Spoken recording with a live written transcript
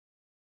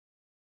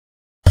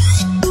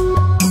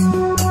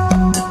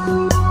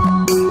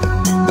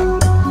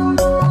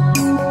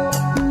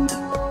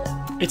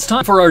it's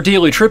time for our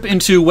daily trip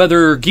into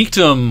Weather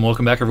Geekdom.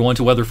 Welcome back, everyone,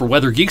 to Weather for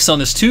Weather Geeks on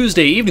this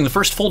Tuesday evening. The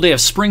first full day of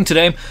spring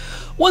today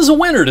was a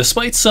winner,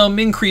 despite some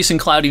increase in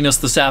cloudiness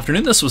this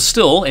afternoon. This was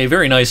still a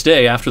very nice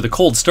day after the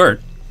cold start.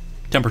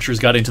 Temperatures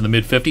got into the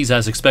mid-50s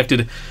as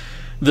expected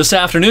this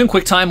afternoon.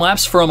 Quick time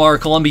lapse from our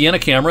Columbiana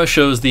camera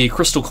shows the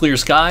crystal clear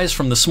skies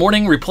from this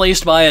morning,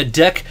 replaced by a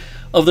deck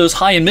of those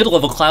high and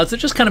mid-level clouds that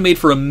just kind of made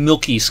for a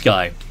milky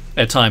sky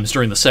at times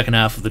during the second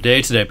half of the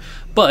day today.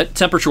 But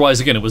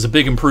temperature-wise, again, it was a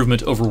big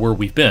improvement over where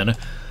we've been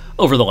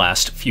over the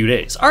last few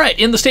days. All right,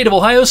 in the state of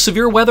Ohio,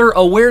 Severe Weather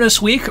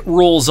Awareness Week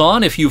rolls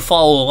on. If you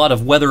follow a lot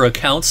of weather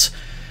accounts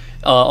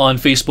on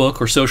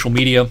Facebook or social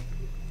media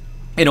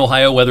in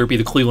Ohio, whether it be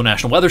the Cleveland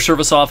National Weather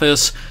Service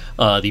Office,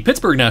 the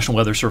Pittsburgh National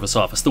Weather Service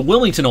Office, the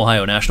Wilmington,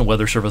 Ohio National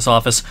Weather Service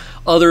Office,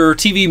 other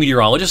TV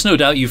meteorologists, no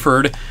doubt you've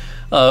heard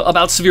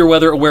about Severe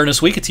Weather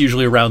Awareness Week. It's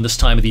usually around this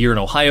time of the year in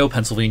Ohio.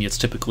 Pennsylvania, it's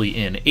typically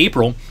in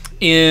April.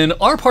 In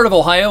our part of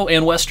Ohio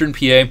and western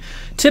PA,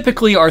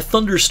 typically our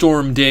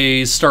thunderstorm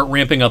days start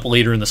ramping up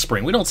later in the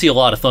spring. We don't see a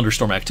lot of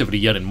thunderstorm activity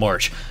yet in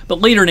March, but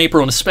later in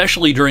April, and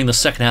especially during the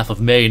second half of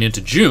May and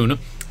into June,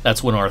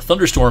 that's when our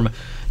thunderstorm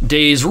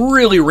days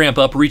really ramp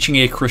up, reaching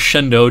a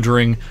crescendo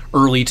during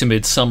early to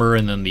midsummer,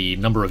 and then the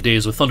number of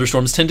days with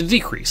thunderstorms tend to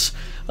decrease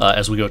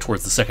as we go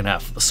towards the second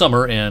half of the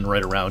summer and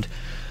right around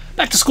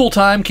back to school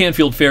time,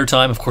 Canfield Fair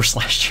time. Of course,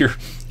 last year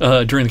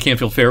during the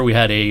Canfield Fair, we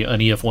had an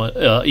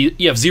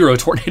EF0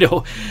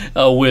 tornado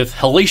with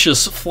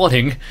hellacious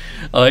flooding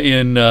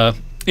in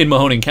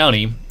Mahoning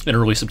County in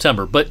early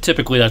September. But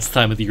typically, that's the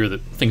time of the year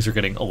that things are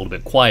getting a little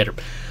bit quieter.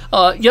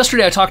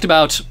 Yesterday, I talked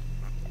about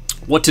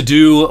what to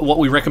do, what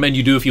we recommend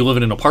you do if you live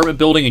in an apartment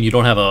building and you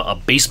don't have a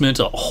basement,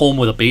 a home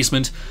with a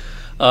basement.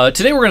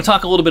 Today we're going to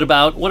talk a little bit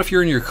about what if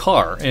you're in your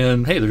car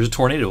and, hey, there's a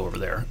tornado over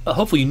there.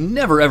 Hopefully you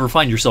never ever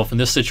find yourself in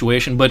this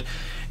situation, but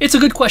it's a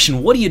good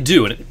question. What do you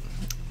do? And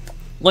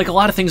like a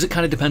lot of things, it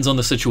kind of depends on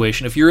the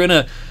situation. If you're on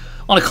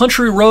a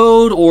country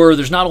road or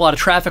there's not a lot of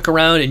traffic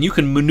around and you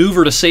can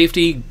maneuver to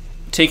safety,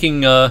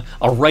 taking a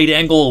right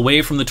angle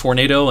away from the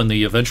tornado and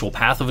the eventual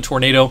path of a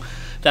tornado,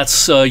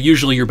 that's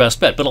usually your best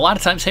bet. But a lot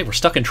of times, hey, we're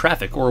stuck in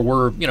traffic, or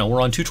we're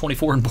on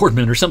 224 in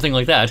Boardman or something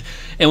like that,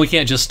 and we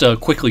can't just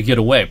quickly get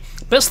away.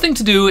 Best thing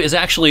to do is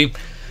actually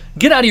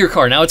get out of your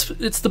car. Now, it's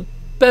the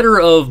better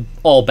of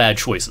all bad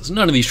choices.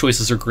 None of these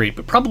choices are great,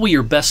 but probably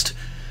your best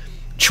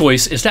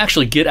choice is to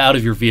actually get out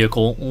of your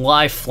vehicle,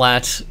 lie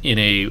flat in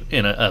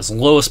as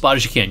low a spot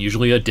as you can,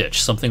 usually a ditch,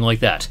 something like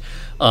that.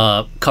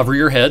 Cover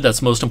your head. That's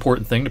the most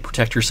important thing, to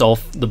protect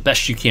yourself the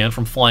best you can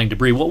from flying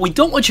debris. What we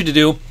don't want you to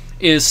do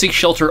is seek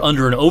shelter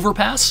under an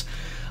overpass.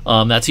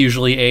 That's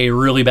usually a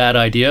really bad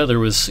idea. There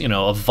was, one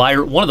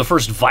of the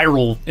first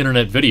viral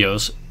internet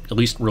videos, at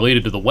least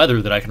related to the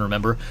weather that I can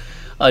remember,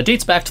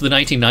 dates back to the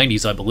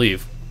 1990s, I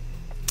believe,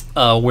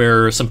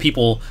 where some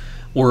people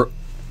were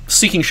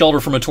seeking shelter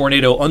from a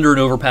tornado under an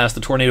overpass.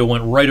 The tornado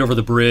went right over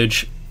the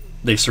bridge.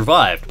 They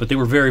survived, but they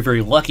were very,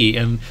 very lucky.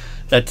 And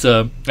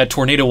that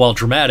tornado, while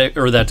dramatic,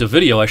 or that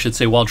video, I should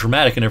say, while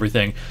dramatic and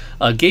everything,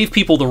 gave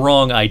people the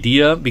wrong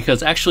idea,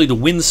 because actually the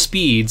wind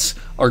speeds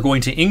are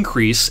going to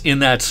increase in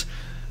that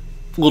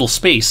little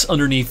space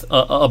underneath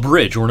a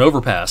bridge or an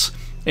overpass.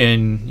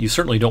 And you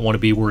certainly don't want to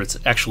be where it's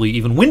actually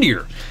even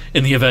windier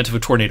in the event of a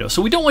tornado.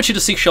 So we don't want you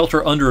to seek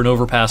shelter under an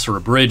overpass or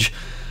a bridge.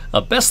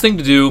 Best thing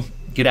to do,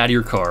 get out of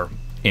your car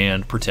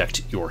and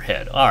protect your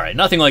head. All right,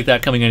 nothing like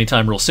that coming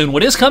anytime real soon.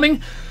 What is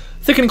coming?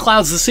 Thickening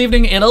clouds this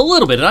evening, and a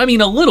little bit, and I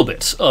mean a little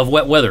bit, of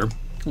wet weather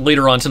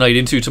later on tonight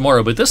into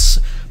tomorrow. But this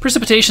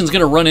precipitation is going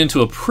to run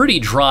into a pretty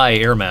dry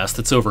air mass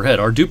that's overhead.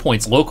 Our dew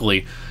points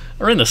locally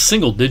are in the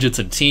single digits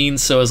and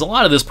teens, so as a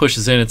lot of this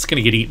pushes in, it's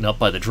going to get eaten up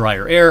by the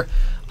drier air.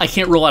 I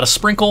can't rule out a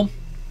sprinkle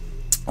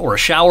or a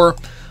shower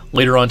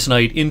later on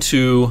tonight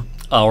into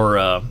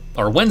our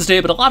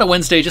Wednesday, but a lot of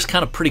Wednesday just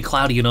kind of pretty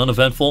cloudy and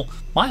uneventful.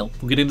 Mild,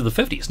 we'll get into the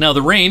 50s. Now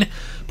the rain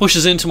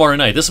pushes in tomorrow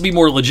night. This will be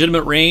more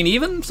legitimate rain.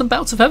 Even some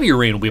bouts of heavier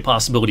rain will be a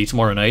possibility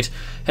tomorrow night,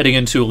 heading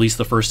into at least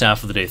the first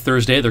half of the day.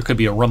 Thursday, there could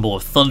be a rumble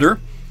of thunder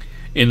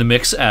in the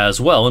mix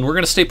as well, and we're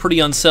going to stay pretty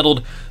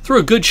unsettled through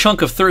a good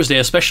chunk of Thursday,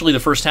 especially the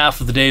first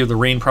half of the day. The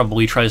rain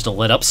probably tries to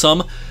let up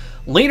some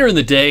later in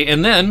the day,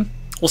 and then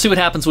we'll see what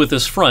happens with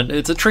this front.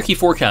 It's a tricky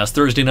forecast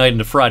Thursday night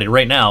into Friday.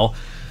 Right now,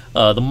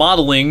 the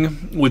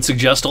modeling would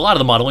suggest, a lot of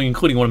the modeling,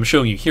 including what I'm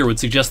showing you here, would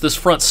suggest this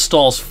front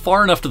stalls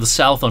far enough to the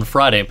south on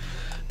Friday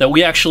that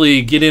we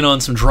actually get in on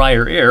some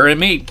drier air. It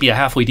may be a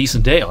halfway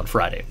decent day on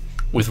Friday,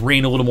 with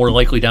rain a little more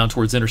likely down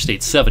towards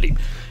Interstate 70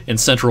 in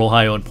central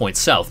Ohio and points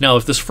south. Now,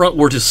 if this front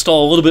were to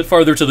stall a little bit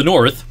farther to the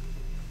north,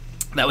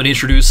 that would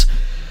introduce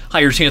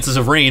higher chances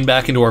of rain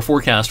back into our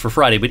forecast for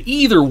Friday. But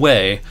either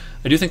way,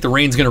 I do think the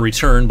rain's going to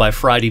return by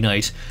Friday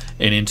night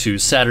and into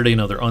Saturday.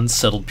 Another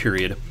unsettled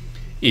period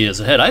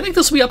is ahead. I think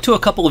this will be up to a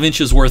couple of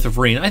inches worth of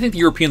rain. I think the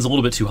European's a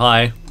little bit too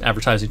high,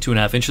 advertising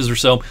 2.5 inches or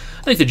so.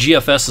 I think the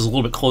GFS is a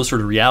little bit closer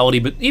to reality,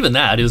 but even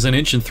that is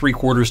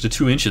 1.75 inches to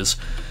 2 inches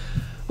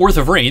worth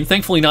of rain.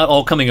 Thankfully not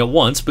all coming at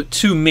once, but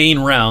two main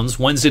rounds,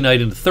 Wednesday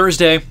night into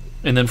Thursday,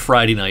 and then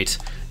Friday night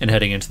and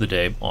heading into the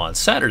day on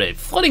Saturday.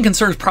 Flooding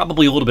concerns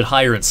probably a little bit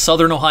higher in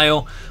southern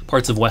Ohio,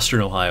 parts of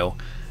western Ohio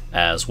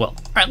as well.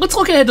 All right, let's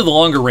look ahead to the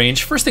longer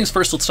range. First things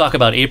first, let's talk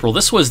about April.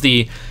 This was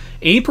the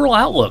April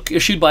Outlook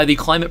issued by the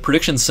Climate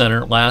Prediction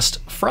Center last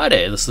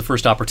Friday. This is the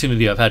first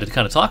opportunity I've had to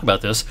kind of talk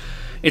about this.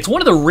 It's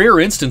one of the rare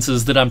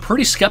instances that I'm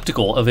pretty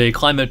skeptical of a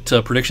Climate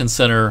Prediction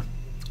Center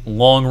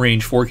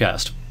long-range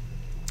forecast.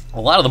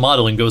 A lot of the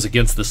modeling goes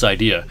against this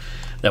idea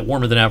that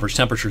warmer than average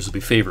temperatures will be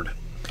favored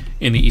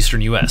in the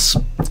eastern U.S.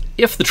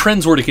 If the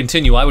trends were to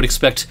continue, I would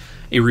expect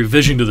a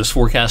revision to this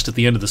forecast at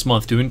the end of this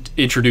month to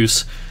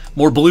introduce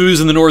more blues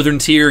in the northern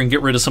tier and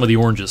get rid of some of the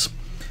oranges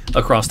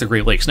across the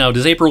Great Lakes. Now,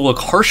 does April look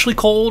harshly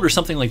cold or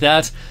something like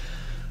that?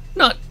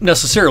 Not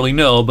necessarily,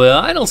 no,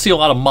 but I don't see a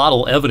lot of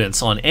model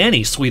evidence on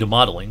any suite of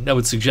modeling that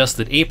would suggest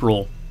that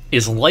April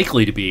is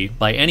likely to be,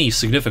 by any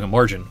significant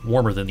margin,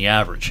 warmer than the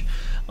average.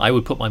 I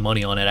would put my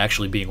money on it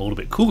actually being a little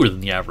bit cooler than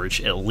the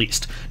average, at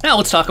least. Now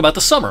let's talk about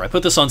the summer. I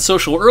put this on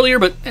social earlier,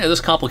 but this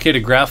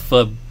complicated graph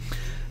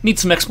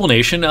needs some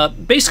explanation.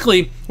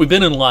 Basically, we've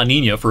been in La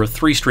Nina for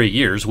 3 straight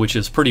years, which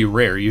is pretty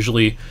rare.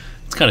 Usually,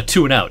 it's kind of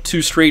 2 and out.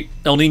 2 straight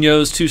El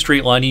Niños, 2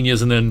 straight La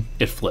Niñas, and then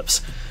it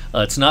flips.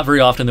 It's not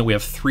very often that we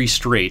have 3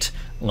 straight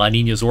La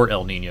Niñas or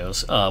El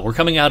Niños. We're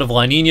coming out of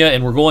La Nina,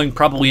 and we're going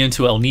probably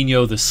into El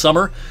Nino this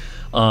summer.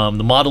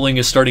 The modeling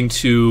is starting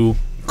to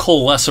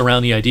coalesce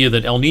around the idea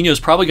that El Nino is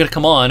probably going to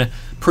come on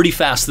pretty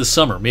fast this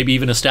summer, maybe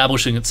even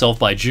establishing itself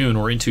by June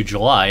or into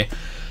July.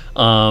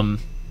 And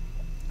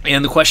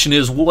the question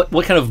is,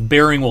 what kind of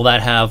bearing will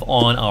that have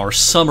on our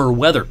summer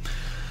weather?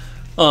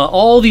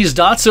 All these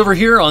dots over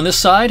here on this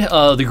side,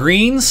 the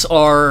greens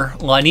are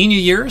La Nina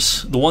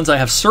years. The ones I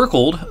have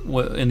circled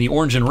in the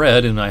orange and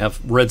red, and I have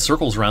red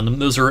circles around them,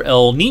 those are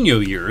El Nino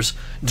years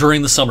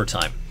during the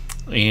summertime.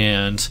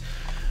 And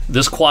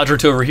this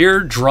quadrant over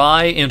here,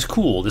 dry and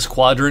cool. This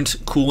quadrant,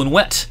 cool and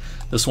wet.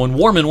 This one,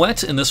 warm and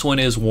wet, and this one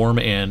is warm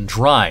and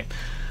dry.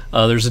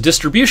 There's a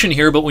distribution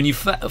here, but when you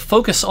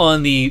focus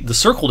on the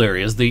circled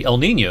areas, the El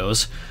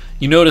Niños,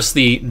 you notice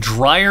the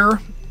drier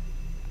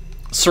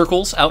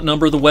circles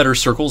outnumber the wetter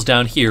circles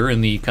down here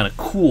in the kind of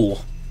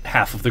cool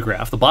half of the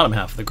graph, the bottom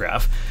half of the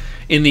graph.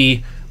 In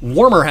the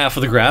warmer half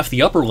of the graph,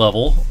 the upper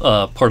level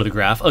part of the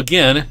graph,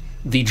 again,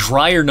 the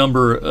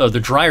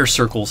drier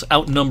circles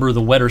outnumber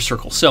the wetter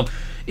circles. So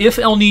if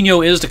El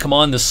Nino is to come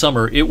on this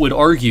summer, it would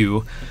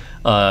argue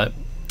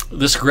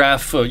this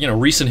graph,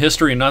 recent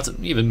history and not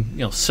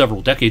even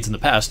several decades in the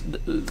past,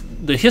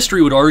 the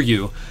history would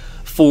argue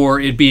for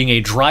it being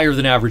a drier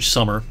than average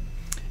summer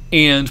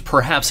and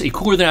perhaps a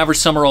cooler than average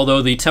summer,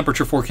 although the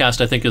temperature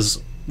forecast I think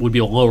would be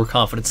a lower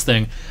confidence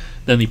thing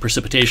than the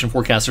precipitation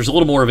forecast. There's a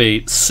little more of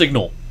a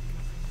signal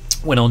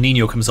when El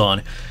Nino comes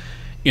on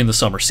in the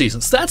summer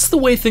season. So that's the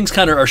way things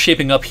kind of are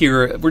shaping up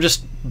here. We're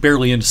just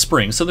barely into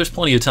spring, so there's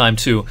plenty of time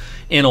to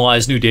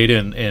analyze new data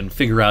and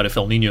figure out if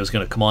El Nino is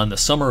going to come on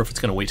this summer, if it's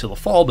going to wait till the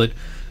fall, but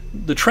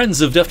the trends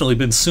have definitely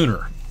been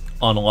sooner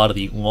on a lot of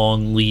the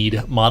long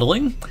lead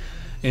modeling,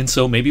 and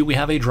so maybe we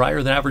have a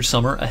drier than average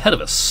summer ahead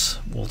of us.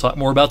 We'll talk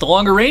more about the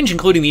longer range,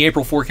 including the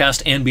April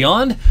forecast and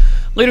beyond,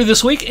 later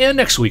this week and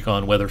next week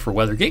on Weather for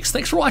Weather Geeks.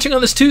 Thanks for watching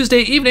on this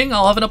Tuesday evening.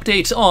 I'll have an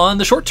update on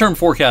the short-term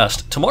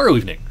forecast tomorrow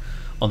evening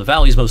on the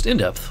Valley's most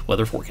in-depth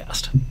weather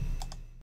forecast.